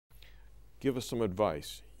give us some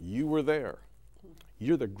advice. You were there.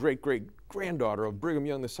 You're the great-great-granddaughter of Brigham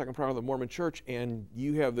Young, the second prophet of the Mormon Church, and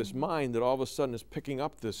you have this mind that all of a sudden is picking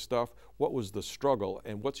up this stuff. What was the struggle,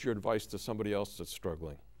 and what's your advice to somebody else that's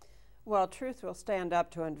struggling? Well, truth will stand up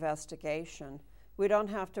to investigation. We don't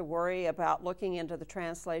have to worry about looking into the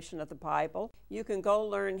translation of the Bible. You can go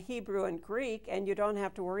learn Hebrew and Greek, and you don't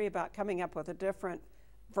have to worry about coming up with a different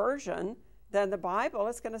version than the Bible.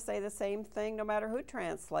 It's going to say the same thing no matter who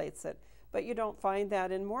translates it. But you don't find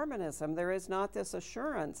that in Mormonism. There is not this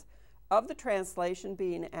assurance of the translation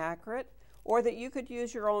being accurate, or that you could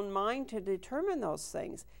use your own mind to determine those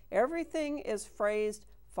things. Everything is phrased,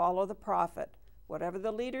 follow the prophet. Whatever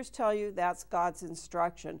the leaders tell you, that's God's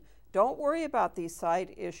instruction. Don't worry about these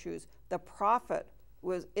side issues. The prophet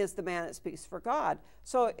is the man that speaks for God.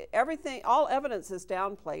 So everything, all evidence is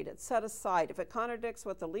downplayed. It's set aside. If it contradicts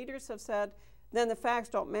what the leaders have said, then the facts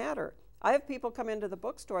don't matter. I have people come into the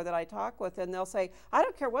bookstore that I talk with, and they'll say, I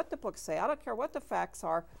don't care what the books say. I don't care what the facts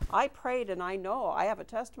are. I prayed, and I know. I have a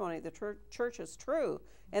testimony. The church is true.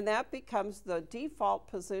 And that becomes the default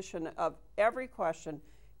position of every question.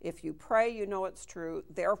 If you pray, you know it's true.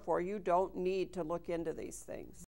 Therefore, you don't need to look into these things.